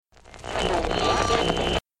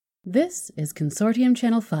This is Consortium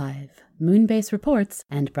Channel 5, Moonbase Reports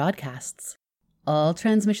and Broadcasts. All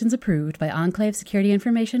transmissions approved by Enclave Security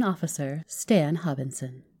Information Officer Stan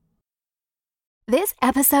Hobinson. This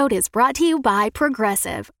episode is brought to you by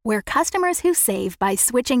Progressive, where customers who save by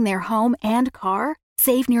switching their home and car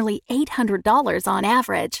save nearly $800 on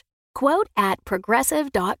average. Quote at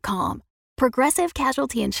Progressive.com. Progressive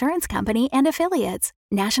Casualty Insurance Company and Affiliates.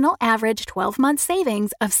 National average 12-month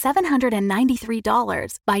savings of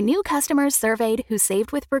 $793 by new customers surveyed who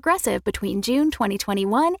saved with Progressive between June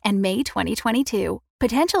 2021 and May 2022.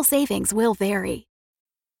 Potential savings will vary.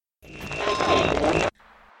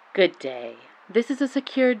 Good day. This is a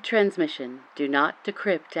secured transmission. Do not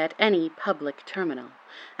decrypt at any public terminal.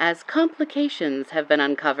 As complications have been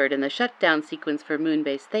uncovered in the shutdown sequence for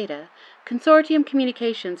Moonbase Theta, Consortium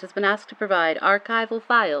Communications has been asked to provide archival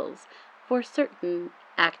files for certain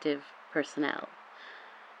active personnel.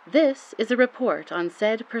 This is a report on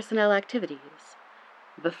said personnel activities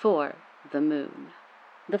before the moon.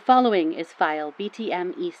 The following is file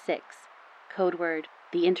BTME6, code word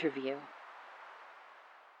The Interview.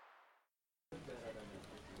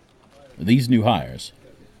 These new hires.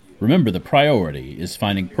 Remember, the priority is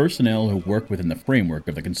finding personnel who work within the framework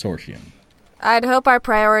of the consortium. I'd hope our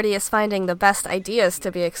priority is finding the best ideas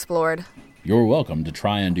to be explored. You're welcome to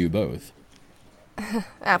try and do both.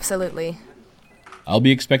 Absolutely. I'll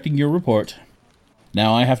be expecting your report.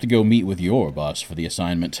 Now I have to go meet with your boss for the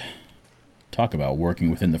assignment. Talk about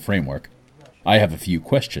working within the framework. I have a few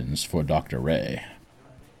questions for Dr. Ray.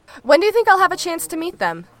 When do you think I'll have a chance to meet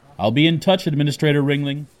them? I'll be in touch, Administrator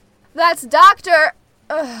Ringling. That's Dr.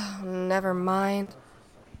 Never mind.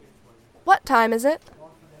 What time is it?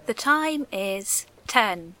 The time is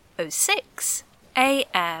 10:06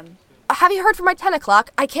 a.m. Have you heard from my 10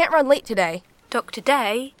 o'clock? I can't run late today. Dr.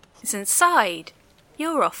 Day is inside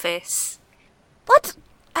your office. What?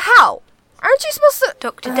 How? Aren't you supposed to...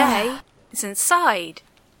 Dr. Day is inside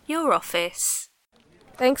your office.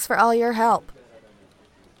 Thanks for all your help.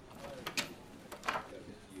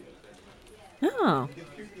 Oh.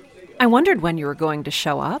 I wondered when you were going to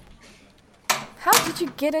show up. How did you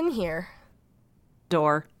get in here?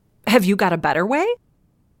 Door. Have you got a better way?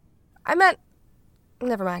 I meant...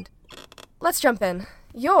 Never mind. Let's jump in.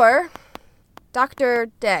 You're Dr.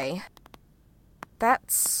 Day.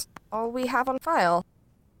 That's all we have on file.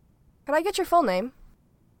 Can I get your full name?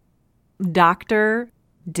 Dr.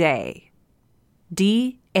 Day.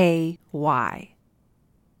 D-A-Y.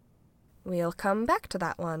 We'll come back to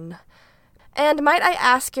that one. And might I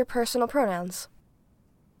ask your personal pronouns?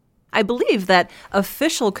 I believe that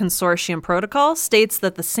official consortium protocol states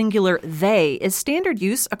that the singular they is standard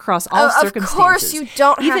use across all circumstances. Of course you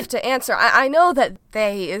don't have to answer. I know that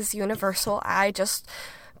they is universal. I just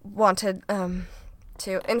wanted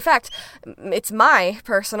to. In fact, it's my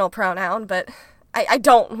personal pronoun, but I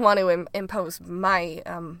don't want to impose my...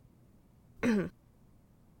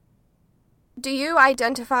 Do you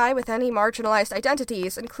identify with any marginalized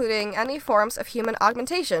identities, including any forms of human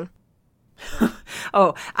augmentation?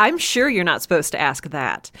 Oh, I'm sure you're not supposed to ask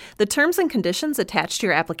that. The terms and conditions attached to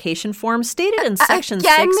your application form stated in Section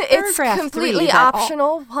 6, Paragraph 3... Again, it's completely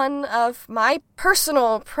optional. One of my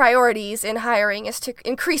personal priorities in hiring is to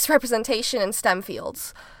increase representation in STEM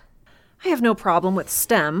fields. I have no problem with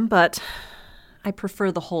STEM, but I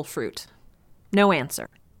prefer the whole fruit. No answer.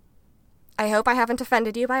 I hope I haven't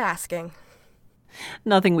offended you by asking.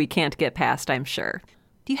 Nothing we can't get past, I'm sure.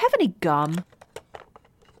 Do you have any gum?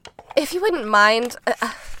 If you wouldn't mind,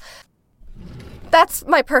 that's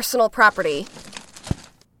my personal property.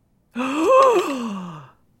 Oh.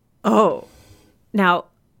 Now,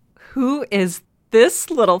 who is this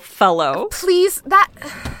little fellow? Please,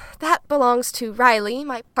 that belongs to Riley,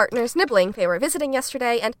 my partner's nibbling. They were visiting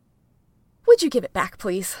yesterday, and would you give it back,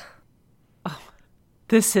 please? Oh,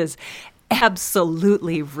 this is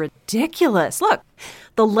absolutely ridiculous. Look,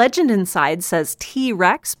 the legend inside says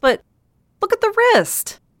T-Rex, but look at the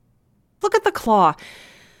wrist. Look at the claw.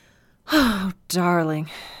 Oh, darling,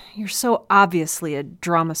 you're so obviously a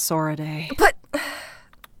Dromaeosauridae.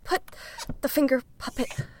 Put the finger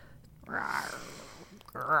puppet.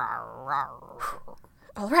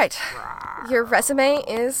 All right. Your resume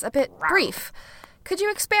is a bit brief. Could you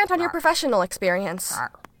expand on your professional experience?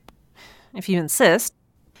 If you insist.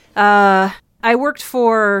 I worked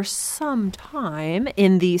for some time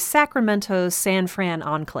in the Sacramento San Fran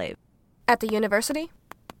enclave. At the university?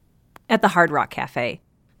 At the Hard Rock Cafe.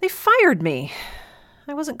 They fired me.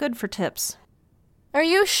 I wasn't good for tips. Are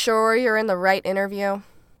you sure you're in the right interview?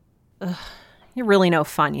 You're really no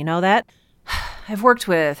fun, you know that? I've worked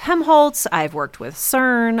with Helmholtz, I've worked with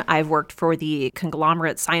CERN, I've worked for the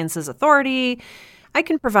Conglomerate Sciences Authority, I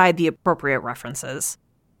can provide the appropriate references.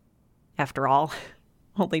 After all,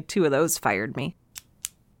 only 2 of those fired me.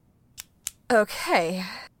 Okay.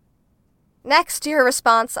 Next, your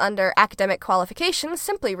response under academic qualifications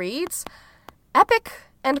simply reads, epic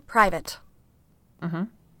and private. Mm-hmm.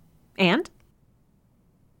 And?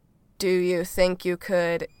 Do you think you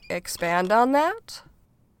could expand on that?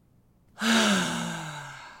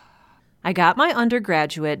 I got my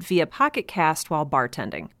undergraduate via Pocket Cast while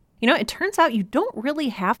bartending. It turns out you don't really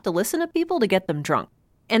have to listen to people to get them drunk.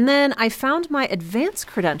 And then I found my advanced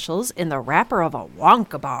credentials in the wrapper of a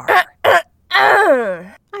Wonka bar.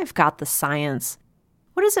 I've got the science.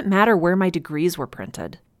 What does it matter where my degrees were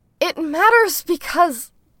printed? It matters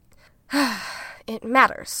because... it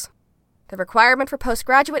matters. The requirement for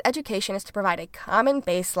postgraduate education is to provide a common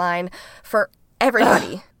baseline for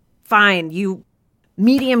everybody. Fine, you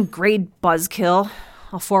medium-grade buzzkill.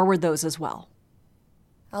 I'll forward those as well.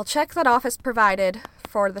 I'll check that office provided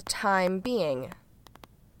for the time being.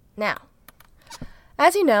 Now,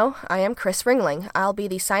 as you know, I am Chris Ringling. I'll be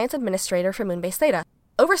the science administrator for Moonbase Theta,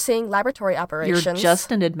 overseeing laboratory operations. You're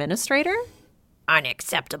just an administrator?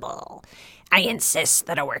 Unacceptable. I insist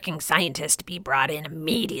that a working scientist be brought in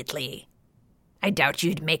immediately. I doubt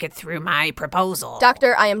you'd make it through my proposal.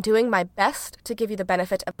 Doctor, I am doing my best to give you the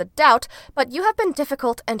benefit of the doubt, but you have been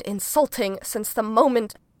difficult and insulting since the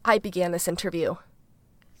moment I began this interview.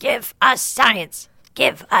 Give us science.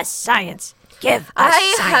 Give us science. Give us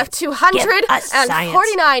I science. have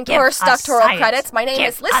 249 postdoctoral credits. My name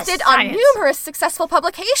is listed on numerous successful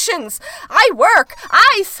publications. I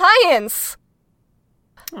science.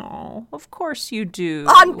 Oh, of course you do.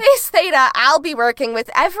 On Base Theta, I'll be working with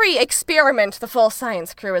every experiment the full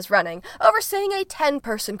science crew is running, overseeing a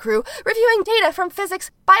 10-person crew, reviewing data from physics,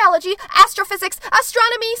 biology, astrophysics,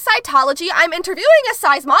 astronomy, cytology. I'm interviewing a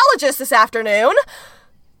seismologist this afternoon.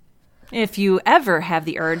 If you ever have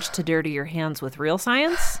the urge to dirty your hands with real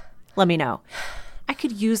science, let me know. I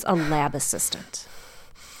could use a lab assistant.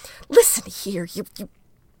 Listen here,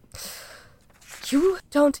 You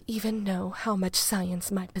don't even know how much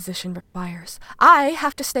science my position requires. I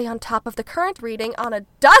have to stay on top of the current reading on a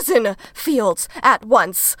dozen fields at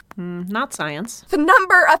once. Not science. The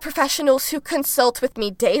number of professionals who consult with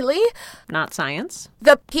me daily. Not science.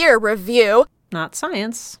 The peer review. Not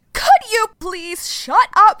science. Could you please shut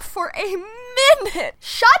up for a minute?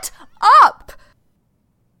 Shut up!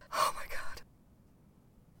 Oh my god.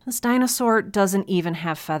 This dinosaur doesn't even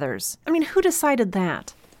have feathers. I mean, who decided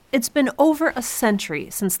that? It's been over a century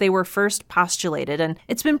since they were first postulated, and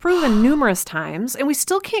it's been proven numerous times, and we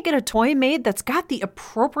still can't get a toy made that's got the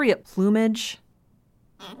appropriate plumage.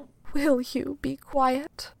 Will you be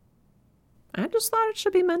quiet? I just thought it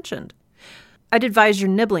should be mentioned. I'd advise your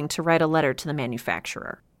nibbling to write a letter to the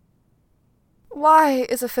manufacturer. Why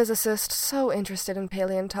is a physicist so interested in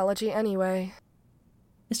paleontology anyway?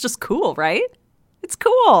 It's just cool, right? It's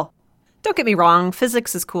cool. Don't get me wrong,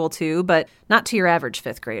 physics is cool too, but not to your average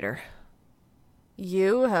 5th grader.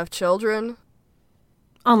 You have children?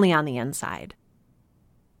 Only on the inside.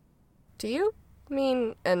 Do you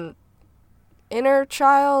mean an inner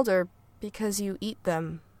child, or because you eat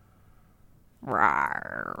them?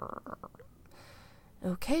 Rawr.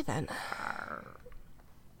 Okay then.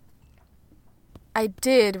 I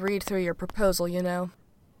did read through your proposal, you know.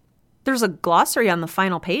 There's a glossary on the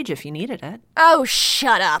final page if you needed it. Oh,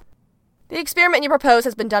 shut up! The experiment you propose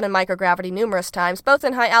has been done in microgravity numerous times, both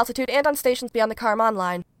in high altitude and on stations beyond the Kármán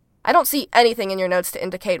line. I don't see anything in your notes to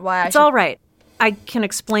indicate why It's all right. I can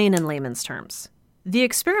explain in layman's terms. The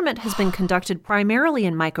experiment has been conducted primarily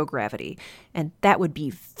in microgravity, and that would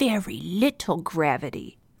be very little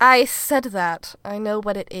gravity. I said that. I know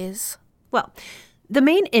what it is. Well, the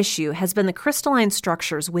main issue has been the crystalline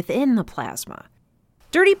structures within the plasma.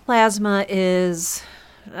 Dirty plasma is,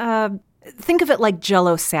 think of it like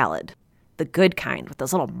Jell-O salad. The good kind with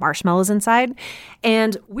those little marshmallows inside.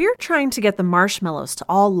 And we're trying to get the marshmallows to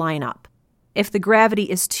all line up. If the gravity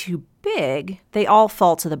is too big, they all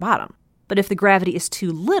fall to the bottom. But if the gravity is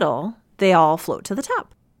too little, they all float to the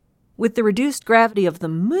top. With the reduced gravity of the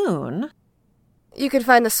moon... You could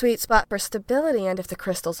find the sweet spot for stability, and if the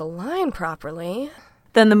crystals align properly...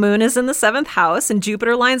 Then the moon is in the 7th house, and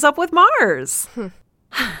Jupiter lines up with Mars.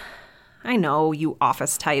 I know, you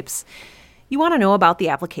office types. You want to know about the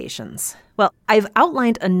applications. Well, I've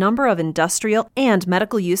outlined a number of industrial and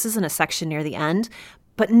medical uses in a section near the end,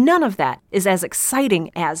 but none of that is as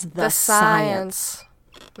exciting as the science.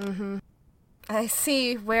 Mm-hmm. I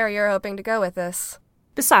see where you're hoping to go with this.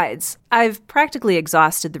 Besides, I've practically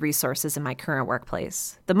exhausted the resources in my current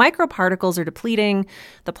workplace. The microparticles are depleting,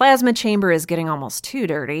 the plasma chamber is getting almost too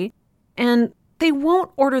dirty, and They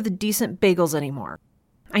won't order the decent bagels anymore.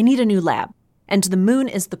 I need a new lab, and the moon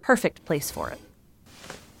is the perfect place for it.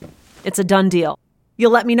 It's a done deal.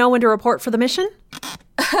 You'll let me know when to report for the mission?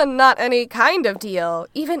 Not any kind of deal.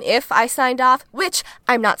 Even if I signed off, which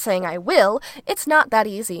I'm not saying I will, it's not that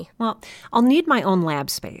easy. Well, I'll need my own lab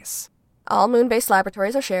space. All moon-based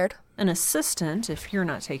laboratories are shared. An assistant, if you're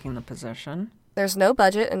not taking the position. There's no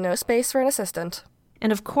budget and no space for an assistant.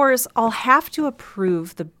 And of course, I'll have to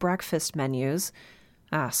approve the breakfast menus.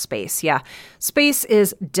 Space, yeah. Space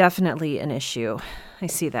is definitely an issue. I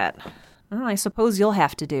see that. Well, I suppose you'll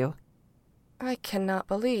have to do. I cannot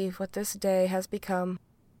believe what this day has become.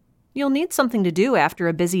 You'll need something to do after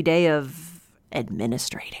a busy day of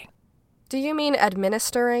administrating. Do you mean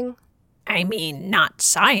administering? I mean, not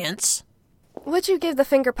science. Would you give the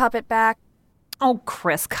finger puppet back? Oh,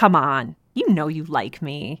 Chris, come on. You know you like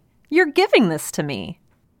me. You're giving this to me.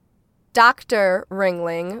 Dr.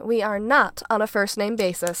 Ringling, we are not on a first-name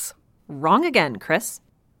basis. Wrong again, Chris.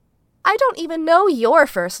 I don't even know your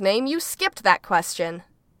first name. You skipped that question.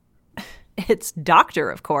 It's Doctor,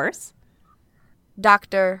 of course.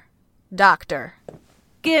 Doctor.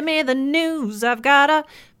 Give me the news. I've got a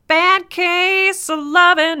bad case of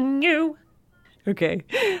loving you. Okay,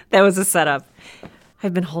 that was a setup.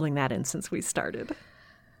 I've been holding that in since we started.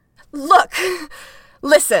 Look,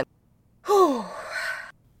 listen.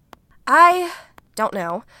 I don't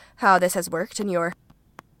know how this has worked in your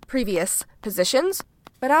previous positions,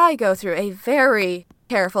 but I go through a very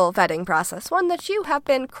careful vetting process, one that you have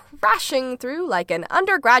been crashing through like an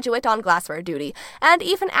undergraduate on glassware duty. And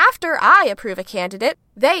even after I approve a candidate,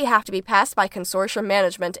 they have to be passed by consortium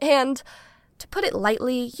management. And to put it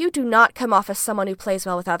lightly, you do not come off as someone who plays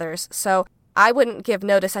well with others. So I wouldn't give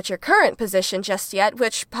notice at your current position just yet,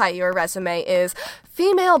 which by your resume is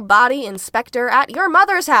female body inspector at your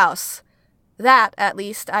mother's house. That, at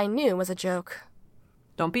least, I knew was a joke.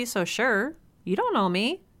 Don't be so sure. You don't know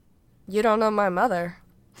me. You don't know my mother.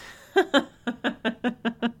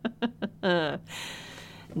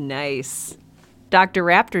 Nice. Dr.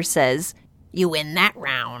 Raptor says, You win that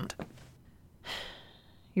round.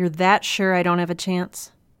 you're that sure I don't have a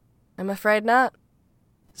chance? I'm afraid not.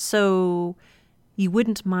 So, you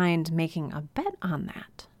wouldn't mind making a bet on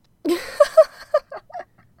that?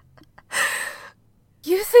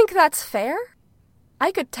 You think that's fair?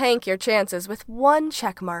 I could tank your chances with one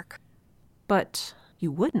check mark. But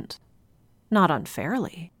you wouldn't. Not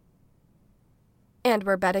unfairly. And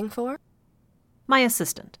we're betting for? My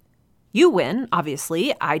assistant. You win,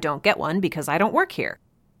 obviously. I don't get one because I don't work here.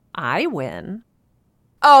 I win.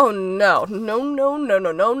 Oh, no.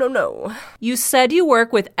 No. You said you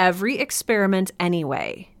work with every experiment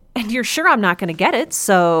anyway. And you're sure I'm not going to get it,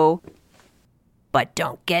 so... But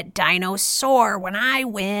don't get dinosaur when I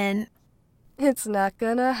win. It's not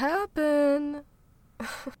gonna happen.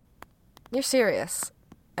 You're serious.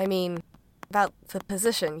 I mean, about the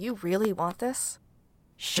position. You really want this?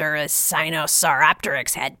 Sure as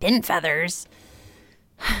Sinosauropteryx had pin feathers.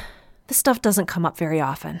 This stuff doesn't come up very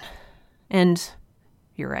often. And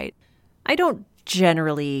you're right. I don't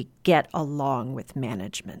generally get along with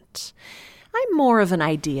management. I'm more of an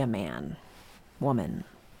idea man. Woman.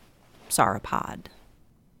 Sauropod.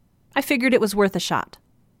 I figured it was worth a shot.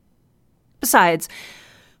 Besides,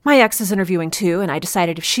 my ex is interviewing too, and I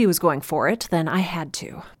decided if she was going for it, then I had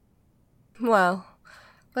to. Well,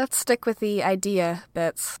 let's stick with the idea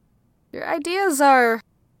bits. Your ideas are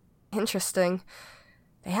interesting.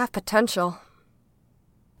 They have potential.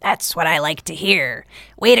 That's what I like to hear.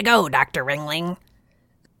 Way to go, Dr. Ringling.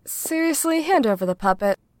 Seriously, hand over the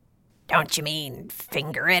puppet. Don't you mean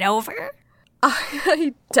finger it over?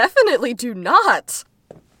 I definitely do not.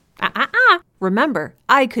 Remember,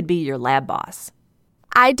 I could be your lab boss.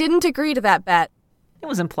 I didn't agree to that bet. It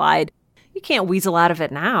was implied. You can't weasel out of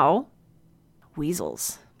it now.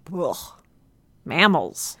 Weasels. Ugh.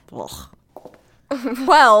 Mammals. Ugh.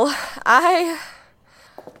 Well,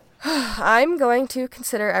 I'm going to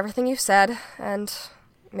consider everything you've said and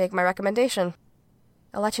make my recommendation.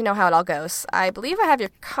 I'll let you know how it all goes. I believe I have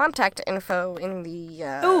your contact info in the,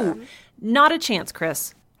 Ooh, not a chance,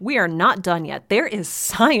 Chris. We are not done yet. There is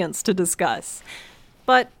science to discuss.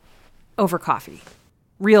 But over coffee.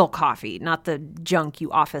 Real coffee, not the junk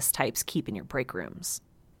you office types keep in your break rooms.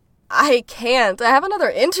 I can't. I have another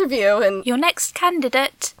interview and... Your next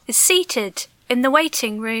candidate is seated in the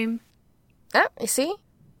waiting room. Oh, you see?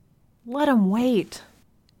 Let him wait.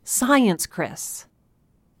 Science, Chris.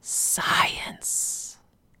 Science.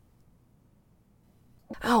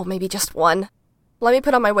 Oh, maybe just one. Let me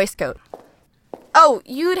put on my waistcoat. Oh,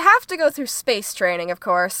 you'd have to go through space training, of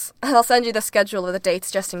course. I'll send you the schedule of the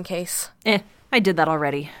dates just in case. I did that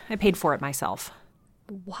already. I paid for it myself.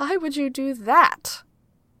 Why would you do that?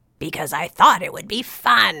 Because I thought it would be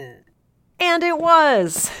fun. And it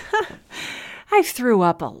was. I threw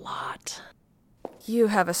up a lot. You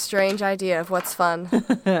have a strange idea of what's fun.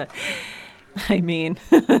 I mean,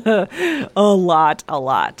 a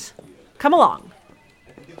lot. Come along.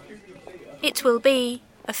 It will be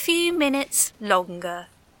a few minutes longer.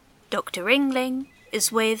 Dr. Ringling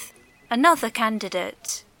is with another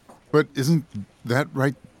candidate. But isn't that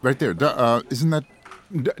right there? Isn't that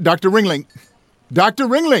Dr. Ringling? Dr.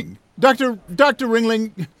 Ringling! Dr.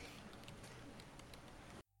 Ringling!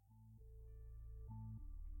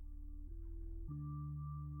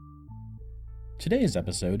 Today's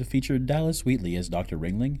episode featured Dallas Wheatley as Dr.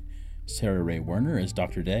 Ringling, Sarah Ray Werner as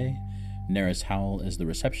Dr. Day, Neris Howell as the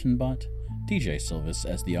reception bot, DJ Silvis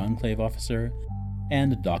as the Enclave officer,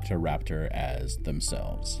 and Dr. Raptor as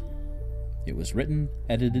themselves. It was written,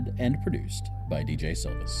 edited, and produced by DJ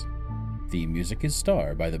Silvis. Theme music is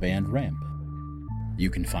Star by the band Ramp. You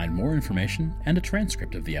can find more information and a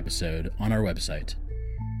transcript of the episode on our website,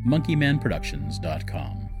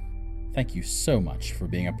 monkeymanproductions.com. Thank you so much for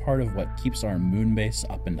being a part of what keeps our moonbase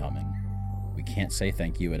up and humming. We can't say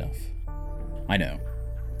thank you enough. I know,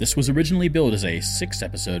 this was originally billed as a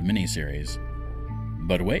 6-episode miniseries.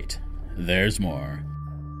 But wait, there's more.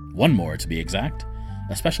 One more, to be exact.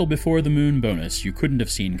 A special Before the Moon bonus you couldn't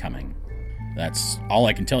have seen coming. That's all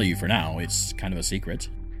I can tell you for now. It's kind of a secret.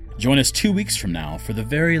 Join us 2 weeks from now for the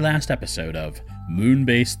very last episode of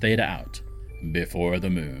Moonbase Theta Out, Before the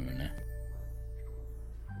Moon.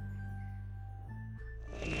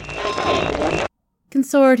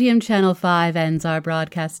 Consortium Channel 5 ends our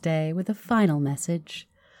broadcast day with a final message.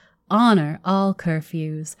 Honor all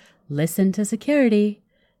curfews, listen to security,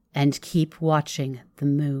 and keep watching the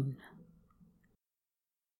moon.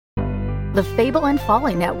 The Fable and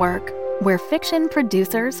Folly Network, where fiction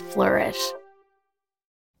producers flourish.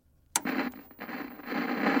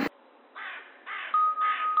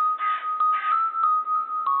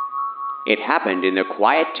 It happened in the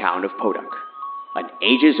quiet town of Podunk, an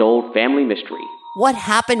ages-old family mystery. What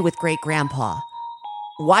happened with Great-Grandpa?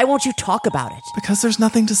 Why won't you talk about it? Because there's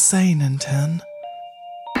nothing to say, Ninten.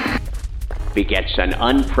 Begets an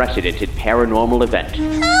unprecedented paranormal event.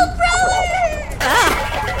 Help, brother!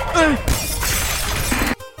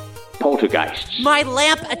 Poltergeists. My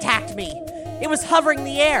lamp attacked me. It was hovering in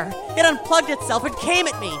the air. It unplugged itself and came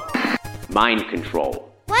at me. Mind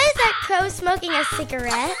control. Why is that crow smoking a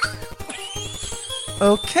cigarette?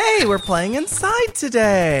 Okay, we're playing inside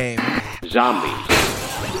today. Zombies.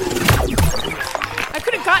 I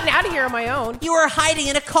could have gotten out of here on my own. You were hiding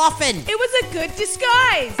in a coffin. It was a good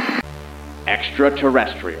disguise.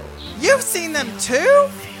 Extraterrestrials. You've seen them too?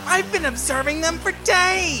 I've been observing them for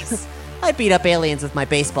days. I beat up aliens with my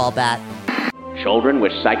baseball bat. Children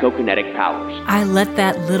with psychokinetic powers. I let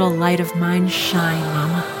that little light of mine shine,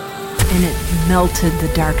 Mama, and it melted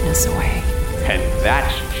the darkness away. And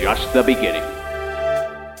that's just the beginning.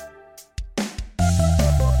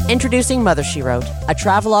 Introducing Mother, She Wrote, a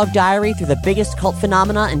travelogue diary through the biggest cult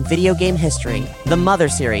phenomena in video game history, the Mother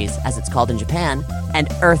series, as it's called in Japan, and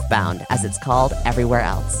Earthbound, as it's called everywhere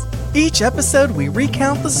else. Each episode, we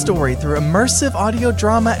recount the story through immersive audio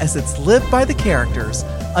drama as it's lived by the characters,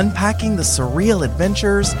 unpacking the surreal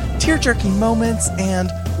adventures, tear-jerking moments, and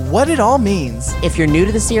what it all means. If you're new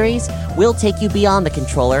to the series, we'll take you beyond the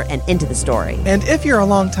controller and into the story. And if you're a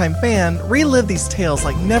longtime fan, relive these tales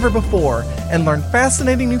like never before and learn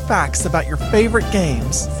fascinating new facts about your favorite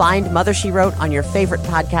games. Find Mother, She Wrote on your favorite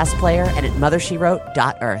podcast player and at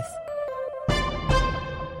mothershewrote.earth.